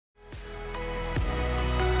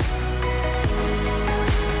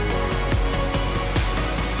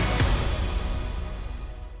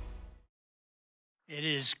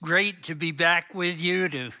is great to be back with you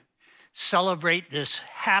to celebrate this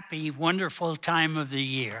happy, wonderful time of the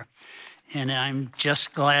year. And I'm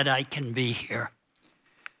just glad I can be here.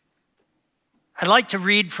 I'd like to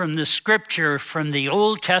read from the scripture from the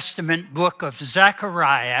Old Testament book of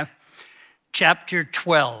Zechariah, chapter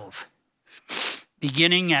 12,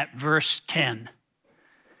 beginning at verse 10.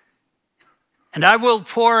 And I will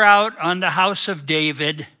pour out on the house of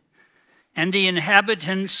David and the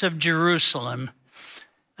inhabitants of Jerusalem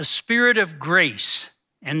a spirit of grace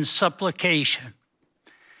and supplication.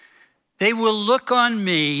 They will look on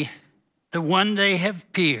me, the one they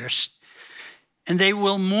have pierced, and they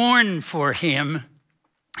will mourn for him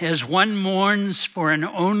as one mourns for an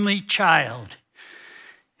only child,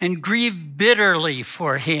 and grieve bitterly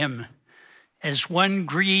for him as one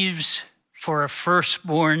grieves for a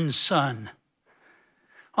firstborn son.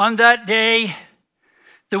 On that day,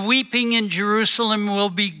 the weeping in Jerusalem will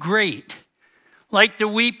be great, like the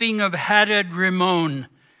weeping of Hadad Rimmon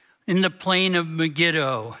in the plain of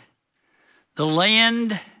Megiddo. The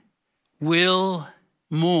land will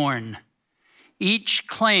mourn, each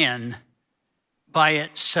clan by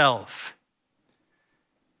itself.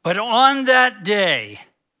 But on that day,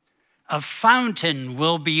 a fountain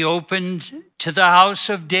will be opened to the house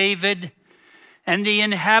of David and the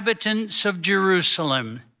inhabitants of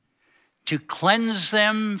Jerusalem, to cleanse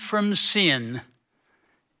them from sin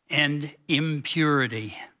and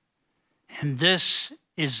impurity. And this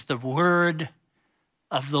is the word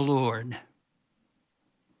of the Lord.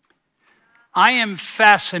 I am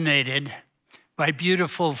fascinated by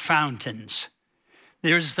beautiful fountains.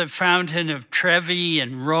 There's the fountain of Trevi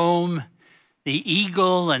in Rome, the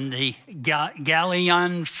Eagle and the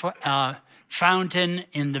Gallion fountain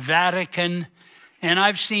in the Vatican, and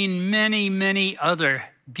I've seen many, many other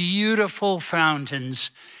beautiful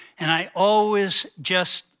fountains, and I always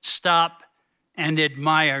just stop and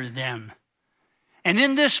admire them. And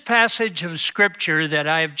in this passage of scripture that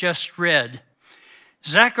I have just read,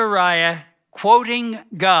 Zechariah, quoting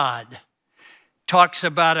God, talks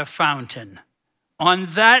about a fountain. On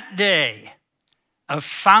that day, a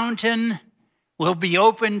fountain will be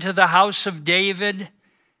opened to the house of David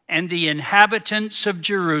and the inhabitants of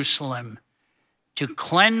Jerusalem, to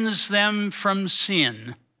cleanse them from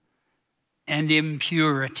sin and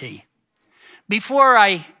impurity. Before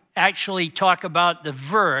I actually talk about the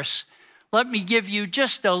verse, let me give you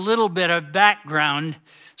just a little bit of background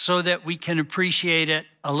so that we can appreciate it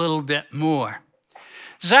a little bit more.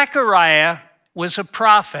 Zechariah was a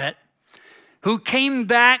prophet who came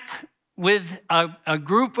back with a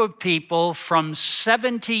group of people from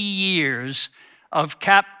 70 years of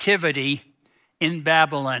captivity in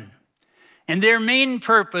Babylon. And their main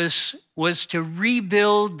purpose was to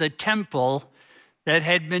rebuild the temple that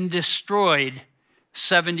had been destroyed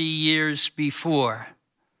 70 years before.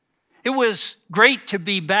 It was great to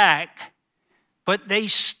be back, but they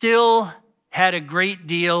still had a great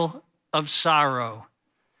deal of sorrow.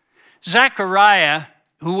 Zechariah,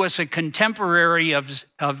 who was a contemporary of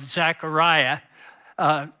Zechariah,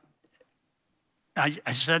 I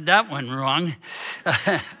said that one wrong.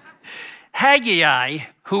 Haggai,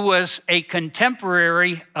 who was a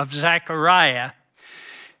contemporary of Zechariah,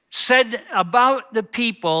 said about the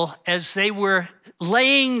people as they were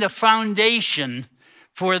laying the foundation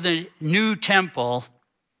for the new temple,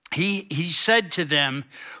 he said to them,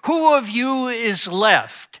 "Who of you is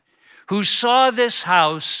left who saw this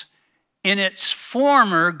house in its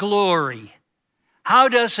former glory? How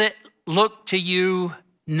does it look to you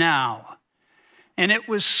now?" And it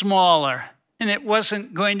was smaller, and it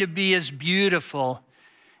wasn't going to be as beautiful.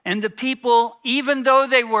 And the people, even though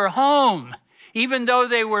they were home, even though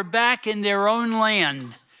they were back in their own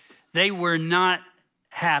land, they were not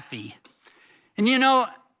happy. And you know,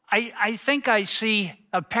 I think I see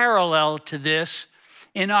a parallel to this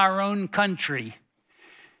in our own country.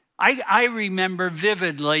 I remember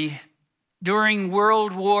vividly during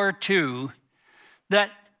World War II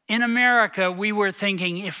that in America we were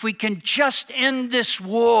thinking, if we can just end this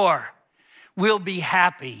war, we'll be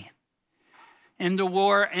happy. And the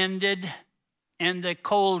war ended, and the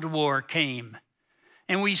Cold War came.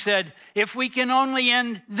 And we said, if we can only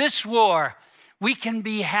end this war, we can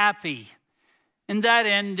be happy. And that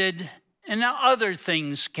ended, and other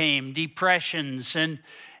things came, depressions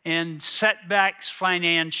and setbacks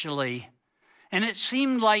financially. And it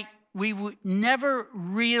seemed like we never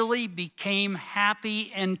really became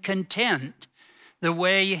happy and content the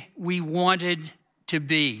way we wanted to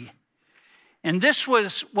be. And this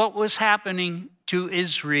was what was happening to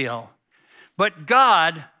Israel. But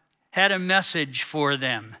God had a message for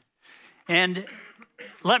them. And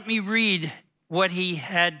let me read what he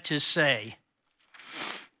had to say.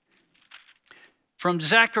 from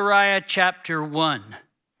Zechariah chapter 1.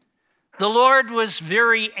 The Lord was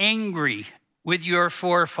very angry with your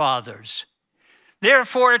forefathers.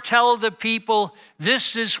 Therefore tell the people,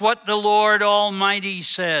 this is what the Lord Almighty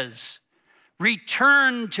says.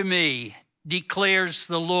 Return to me, declares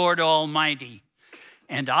the Lord Almighty,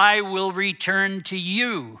 and I will return to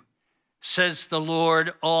you, says the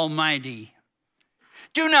Lord Almighty.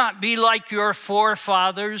 Do not be like your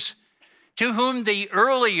forefathers, to whom the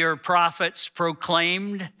earlier prophets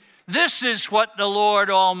proclaimed, this is what the Lord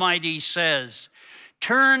Almighty says.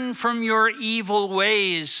 Turn from your evil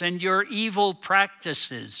ways and your evil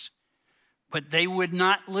practices. But they would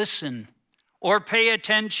not listen or pay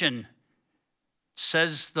attention,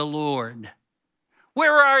 says the Lord.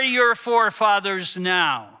 Where are your forefathers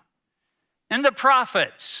now? And the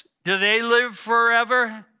prophets, do they live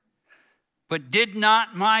forever? But did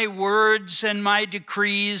not my words and my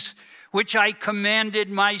decrees, which I commanded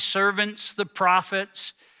my servants, the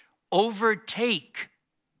prophets, overtake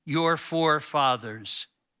your forefathers?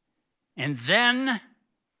 And then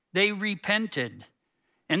they repented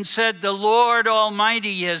and said, the Lord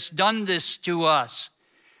Almighty has done this to us.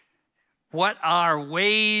 What our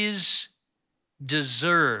ways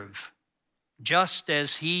deserve, just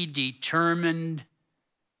as he determined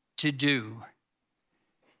to do.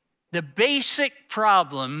 The basic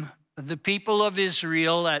problem of the people of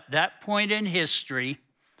Israel at that point in history,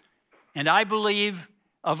 and I believe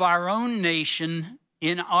of our own nation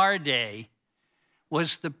in our day,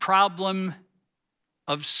 was the problem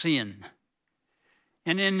of sin.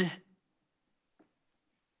 And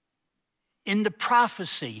in the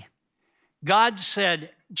prophecy, God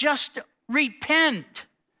said, just repent,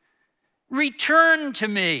 return to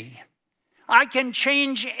me. I can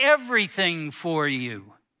change everything for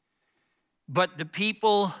you. But the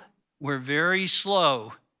people were very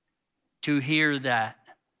slow to hear that.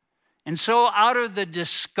 And so out of the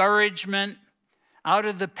discouragement, out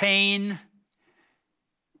of the pain,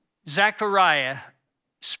 Zechariah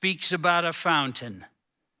speaks about a fountain.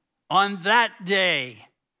 On that day,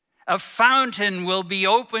 a fountain will be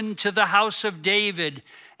opened to the house of David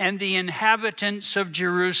and the inhabitants of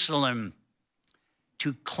Jerusalem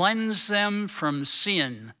to cleanse them from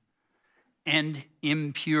sin and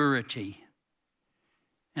impurity.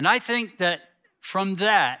 And I think that from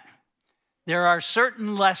that, there are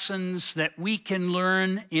certain lessons that we can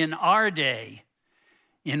learn in our day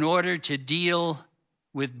in order to deal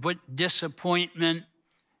with disappointment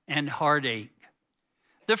and heartache.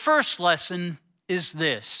 The first lesson is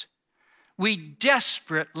this: we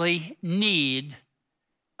desperately need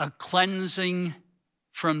a cleansing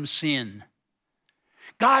from sin.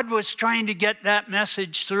 God was trying to get that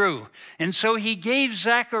message through. And so he gave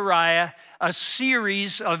Zechariah a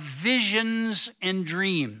series of visions and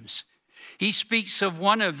dreams. He speaks of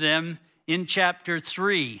one of them in chapter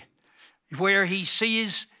 3, where he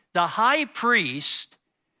sees the high priest,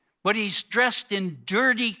 but he's dressed in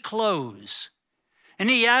dirty clothes. And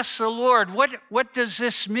he asks the Lord, what does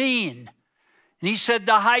this mean? And he said,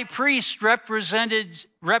 the high priest represents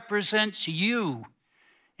you.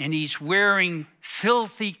 And he's wearing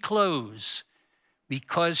filthy clothes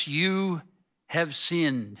because you have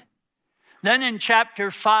sinned. Then in chapter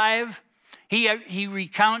 5, he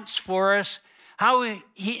recounts for us how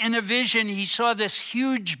he in a vision he saw this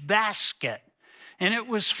huge basket, and it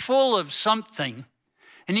was full of something.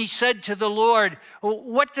 And he said to the Lord,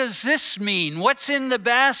 what does this mean? What's in the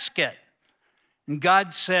basket? And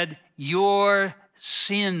God said, your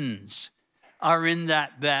sins are in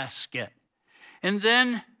that basket. And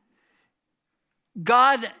then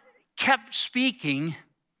God kept speaking,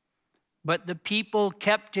 but the people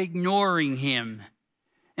kept ignoring him.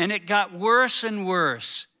 And it got worse and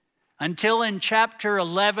worse until in chapter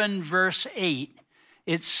 11, verse 8,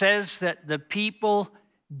 it says that the people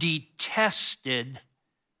detested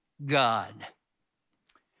God.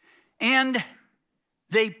 And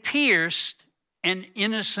they pierced an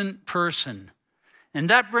innocent person. And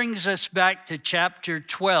that brings us back to chapter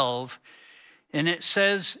 12. And it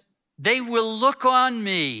says, they will look on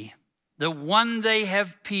me, the one they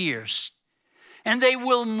have pierced, and they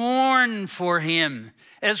will mourn for him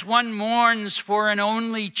as one mourns for an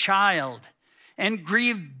only child, and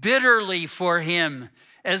grieve bitterly for him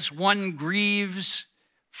as one grieves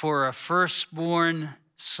for a firstborn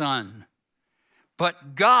son.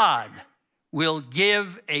 But God will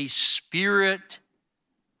give a spirit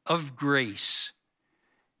of grace.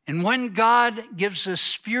 And when God gives a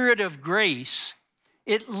spirit of grace,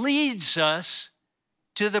 it leads us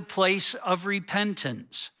to the place of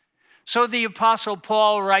repentance. So the Apostle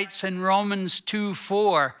Paul writes in Romans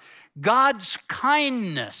 2:4, God's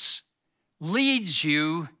kindness leads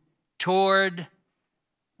you toward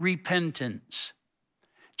repentance.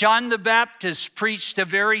 John the Baptist preached a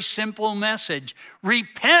very simple message: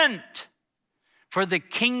 repent, for the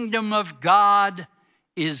kingdom of God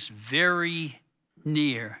is very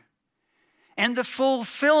near. And the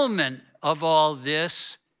fulfillment of all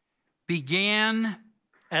this began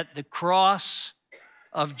at the cross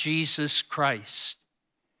of Jesus Christ.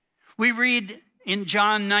 We read in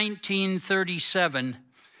John 19:37,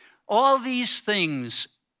 all these things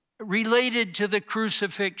related to the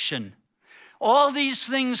crucifixion. All these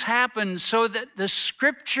things happened so that the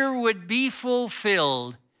scripture would be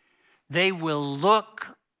fulfilled. They will look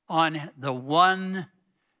on the one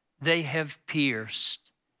they have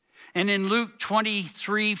pierced. And in Luke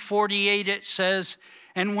 23:48 it says,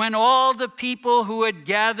 and when all the people who had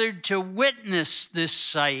gathered to witness this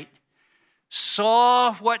sight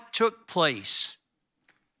saw what took place,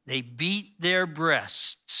 they beat their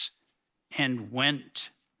breasts and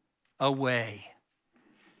went away.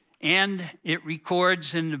 And it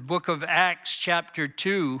records in the book of Acts chapter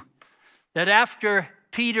 2 that after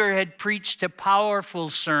Peter had preached a powerful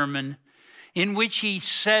sermon in which he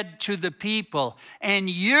said to the people, and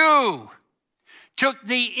you took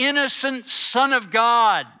the innocent Son of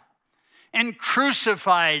God and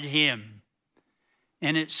crucified him.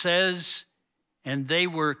 And it says, and they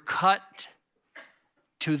were cut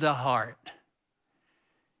to the heart.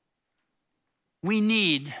 We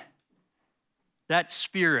need that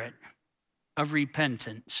spirit of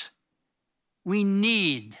repentance. We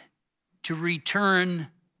need to return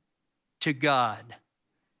to God.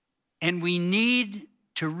 And we need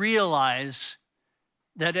to realize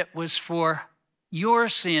that it was for your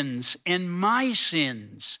sins and my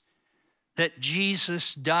sins that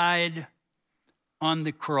Jesus died on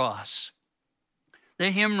the cross.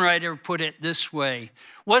 The hymn writer put it this way: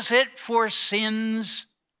 was it for sins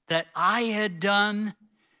that I had done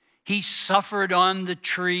he suffered on the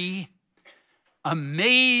tree?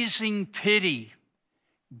 Amazing pity,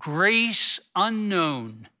 grace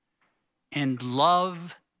unknown, and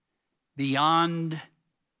love beyond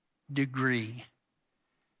degree.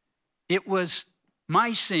 It was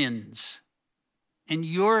my sins and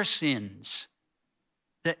your sins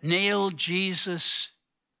that nailed Jesus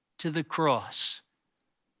to the cross.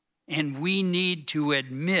 And we need to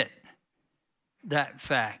admit that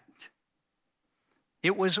fact.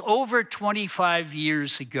 It was over 25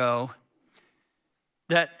 years ago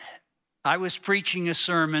that I was preaching a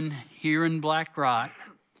sermon here in Black Rock,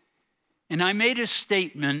 and I made a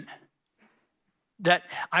statement that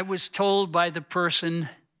I was told by the person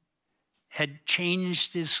had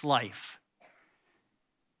changed his life.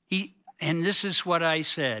 And this is what I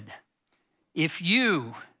said: if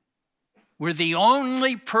you were the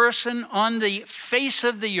only person on the face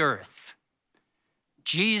of the earth,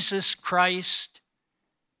 Jesus Christ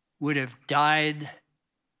would have died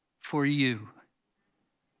for you.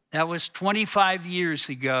 That was 25 years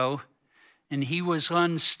ago, and he was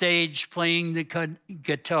on stage playing the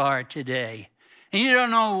guitar today. And you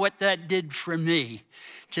don't know what that did for me,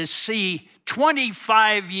 to see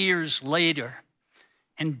 25 years later,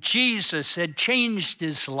 and Jesus had changed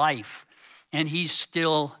his life, and he's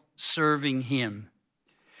still serving him.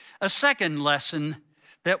 A second lesson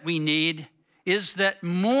that we need is that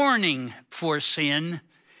mourning for sin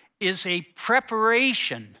is a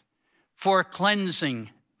preparation for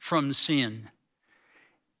cleansing from sin.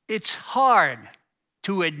 It's hard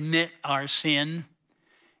to admit our sin.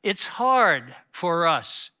 It's hard for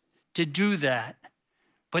us to do that,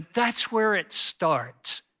 but that's where it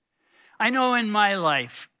starts. I know in my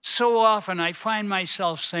life, so often I find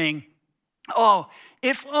myself saying, oh,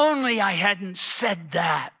 if only I hadn't said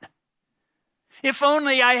that. If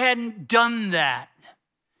only I hadn't done that.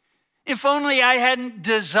 If only I hadn't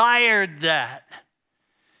desired that.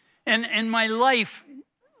 And my life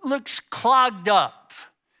looks clogged up.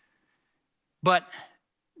 But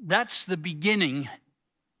that's the beginning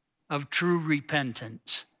of true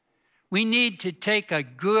repentance. We need to take a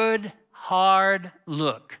good, hard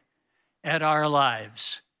look at our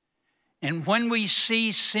lives. And when we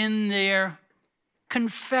see sin there,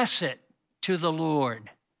 confess it to the Lord.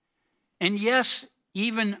 And yes,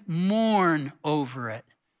 even mourn over it.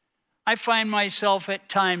 I find myself at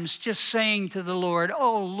times just saying to the Lord,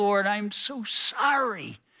 oh, Lord, I'm so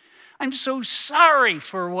sorry. I'm so sorry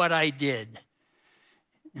for what I did.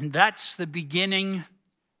 And that's the beginning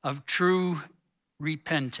of true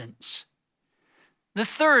repentance. The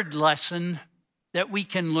third lesson that we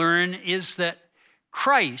can learn is that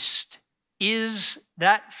Christ is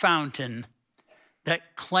that fountain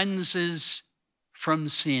that cleanses from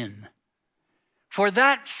sin. For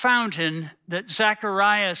that fountain that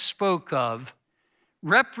Zechariah spoke of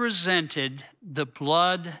represented the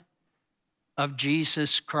blood of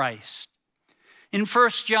Jesus Christ. In 1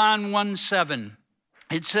 John 1:7,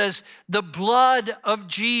 it says, the blood of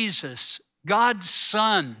Jesus, God's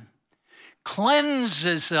Son,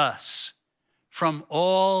 cleanses us from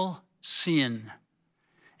all sin.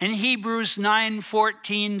 And Hebrews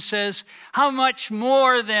 9:14 says, how much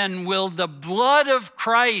more then will the blood of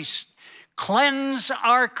Christ cleanse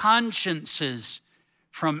our consciences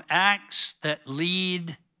from acts that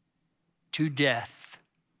lead to death?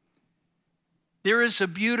 There is a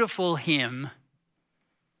beautiful hymn.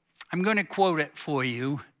 I'm going to quote it for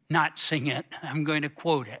you, not sing it. I'm going to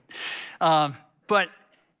quote it. But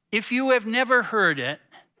if you have never heard it,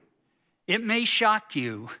 it may shock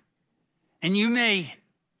you, and you may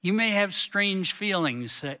have strange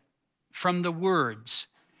feelings from the words.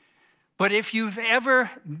 But if you've ever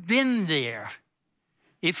been there,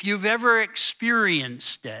 if you've ever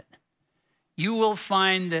experienced it, you will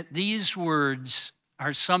find that these words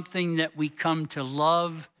are something that we come to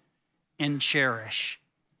love and cherish.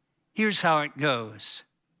 Here's how it goes.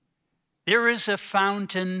 There is a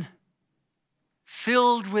fountain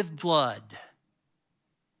filled with blood,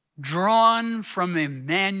 drawn from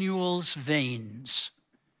Emmanuel's veins,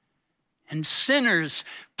 and sinners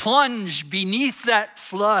plunge beneath that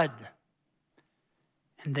flood,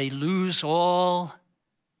 and they lose all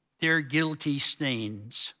their guilty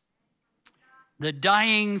stains. The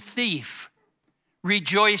dying thief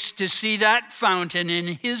rejoiced to see that fountain in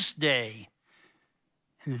his day,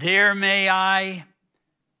 and there may I,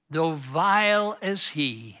 though vile as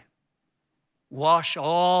he, wash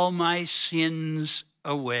all my sins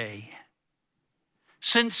away.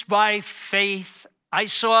 Since by faith I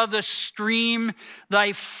saw the stream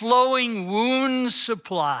thy flowing wounds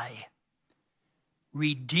supply,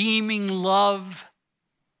 redeeming love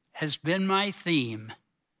has been my theme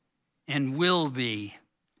and will be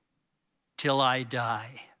till I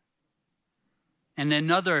die. And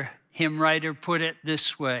another hymn writer put it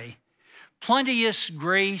this way, plenteous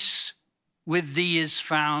grace with thee is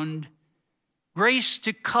found, grace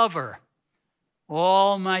to cover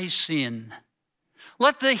all my sin.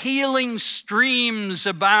 Let the healing streams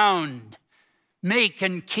abound, make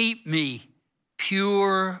and keep me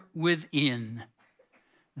pure within.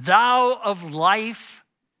 Thou of life,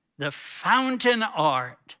 the fountain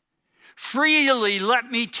art, freely let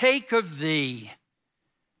me take of thee.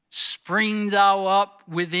 Spring thou up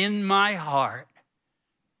within my heart,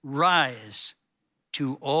 rise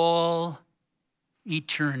to all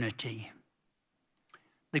eternity.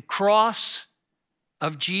 The cross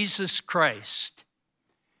of Jesus Christ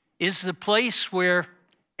is the place where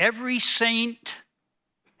every saint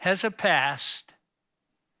has a past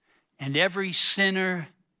and every sinner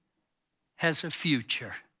has a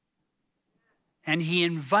future. And he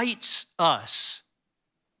invites us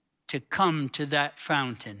to come to that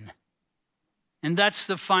fountain. And that's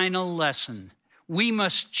the final lesson. We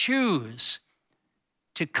must choose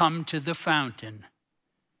to come to the fountain.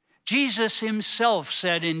 Jesus himself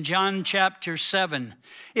said in John chapter 7,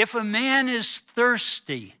 if a man is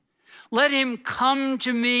thirsty, let him come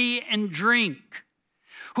to me and drink.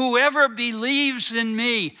 Whoever believes in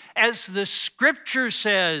me, as the scripture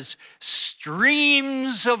says,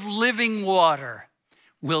 streams of living water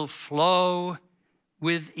will flow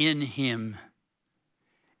within him.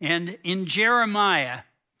 And in Jeremiah,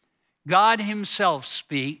 God himself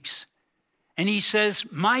speaks, and he says,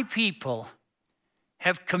 my people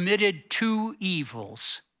have committed two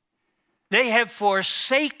evils. They have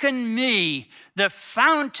forsaken me, the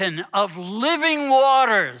fountain of living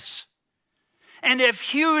waters, and have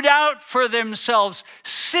hewed out for themselves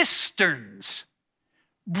cisterns,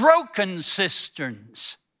 broken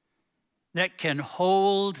cisterns that can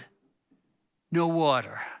hold no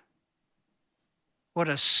water. What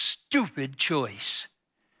a stupid choice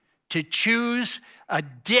to choose a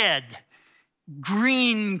dead,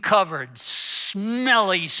 green-covered,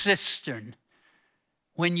 smelly cistern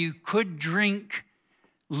when you could drink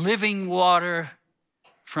living water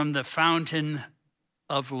from the fountain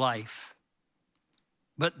of life.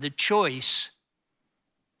 But the choice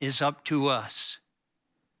is up to us.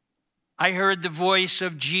 I heard the voice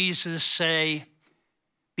of Jesus say,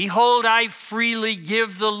 behold, I freely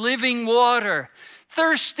give the living water.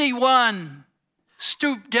 Thirsty one,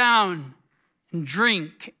 stoop down and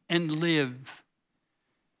drink and live.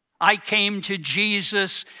 I came to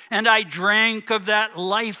Jesus and I drank of that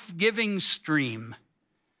life-giving stream.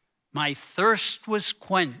 My thirst was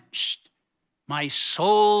quenched, my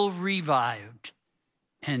soul revived,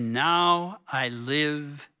 and now I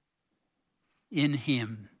live in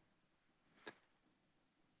him.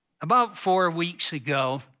 About 4 weeks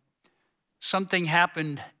ago, something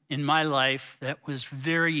happened in my life that was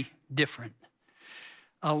very different.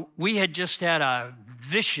 We had just had a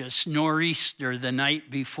vicious nor'easter the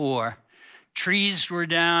night before. Trees were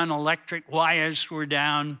down, electric wires were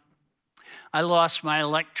down. I lost my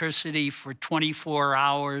electricity for 24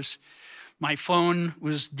 hours. My phone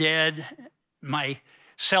was dead. My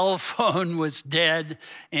cell phone was dead.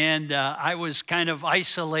 And I was kind of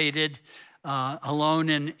isolated,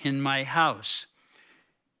 alone in my house.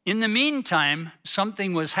 In the meantime,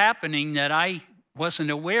 something was happening that I wasn't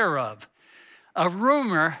aware of. A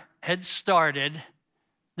rumor had started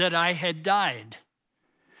that I had died.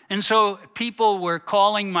 And so people were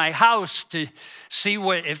calling my house to see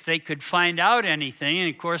if they could find out anything. And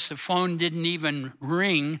of course, the phone didn't even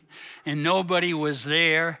ring and nobody was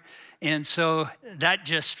there. And so that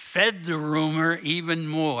just fed the rumor even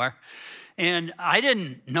more. And I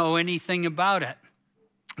didn't know anything about it.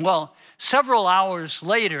 Well, several hours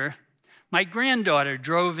later, my granddaughter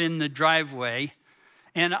drove in the driveway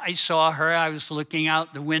and I saw her. I was looking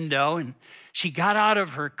out the window and she got out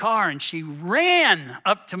of her car and she ran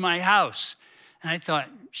up to my house. And I thought,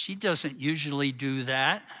 she doesn't usually do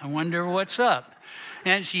that. I wonder what's up.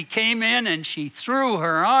 And she came in and she threw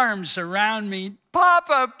her arms around me.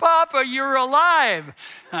 Papa, Papa, you're alive.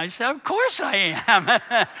 And I said, of course I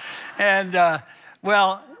am. And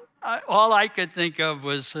all I could think of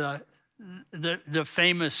was the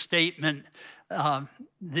famous statement,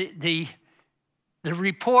 the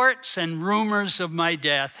reports and rumors of my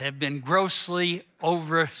death have been grossly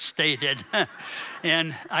overstated.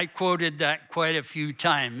 And I quoted that quite a few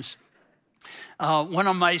times. One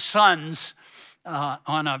of my sons,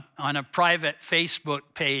 on a private Facebook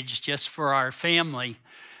page just for our family,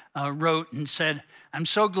 wrote and said, I'm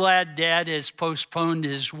so glad Dad has postponed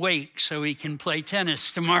his wake so he can play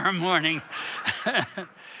tennis tomorrow morning.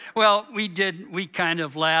 Well, we kind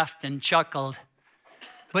of laughed and chuckled.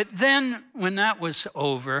 But then when that was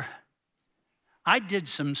over, I did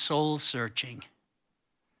some soul searching.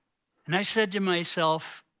 And I said to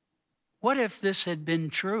myself, what if this had been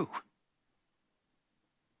true?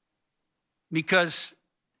 Because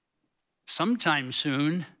sometime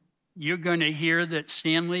soon, you're going to hear that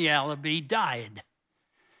Stanley Allaby died.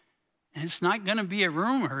 And it's not going to be a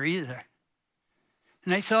rumor either.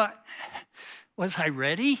 And I thought, was I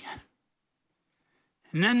ready?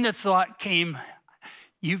 And then the thought came,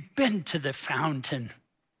 you've been to the fountain.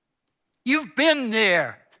 You've been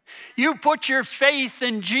there. You put your faith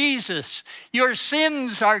in Jesus. Your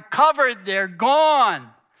sins are covered. They're gone.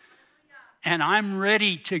 And I'm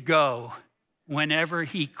ready to go whenever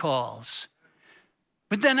he calls.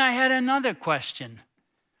 But then I had another question.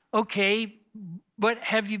 Okay, but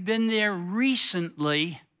have you been there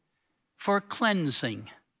recently for cleansing?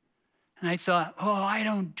 And I thought, I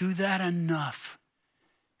don't do that enough.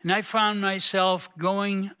 And I found myself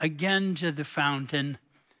going again to the fountain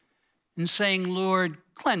and saying, Lord,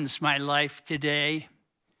 cleanse my life today.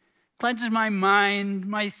 Cleanse my mind,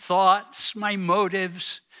 my thoughts, my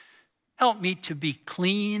motives. Help me to be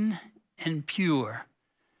clean and pure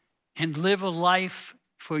and live a life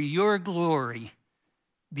for your glory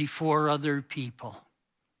before other people.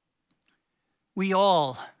 We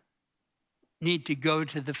all need to go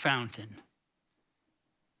to the fountain.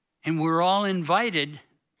 And we're all invited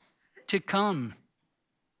to come.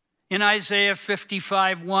 In Isaiah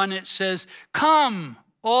 55:1, it says, come,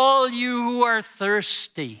 all you who are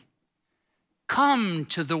thirsty, come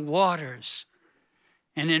to the waters.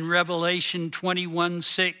 And in Revelation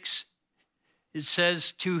 21:6, it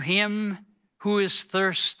says, to him who is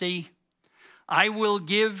thirsty, I will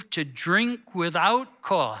give to drink without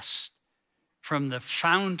cost from the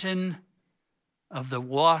fountain of the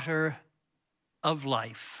water of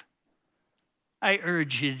life. I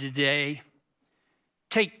urge you today,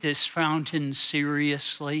 take this fountain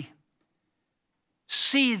seriously.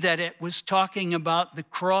 See that it was talking about the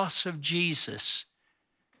cross of Jesus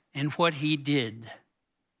and what he did.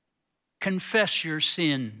 Confess your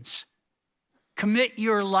sins. Commit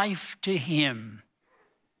your life to him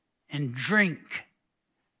and drink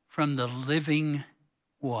from the living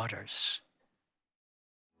waters.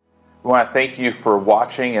 We want to thank you for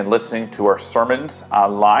watching and listening to our sermons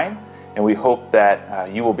online, and we hope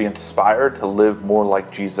that you will be inspired to live more like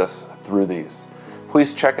Jesus through these.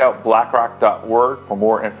 Please check out blackrock.org for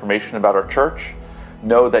more information about our church.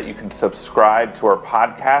 Know that you can subscribe to our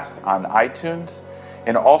podcast on iTunes,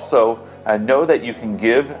 and also know that you can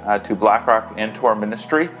give to BlackRock and to our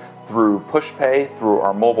ministry through PushPay, through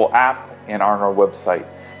our mobile app, and on our website.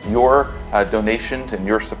 Your donations and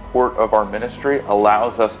your support of our ministry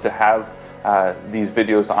allows us to have these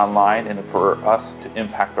videos online and for us to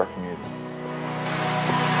impact our community.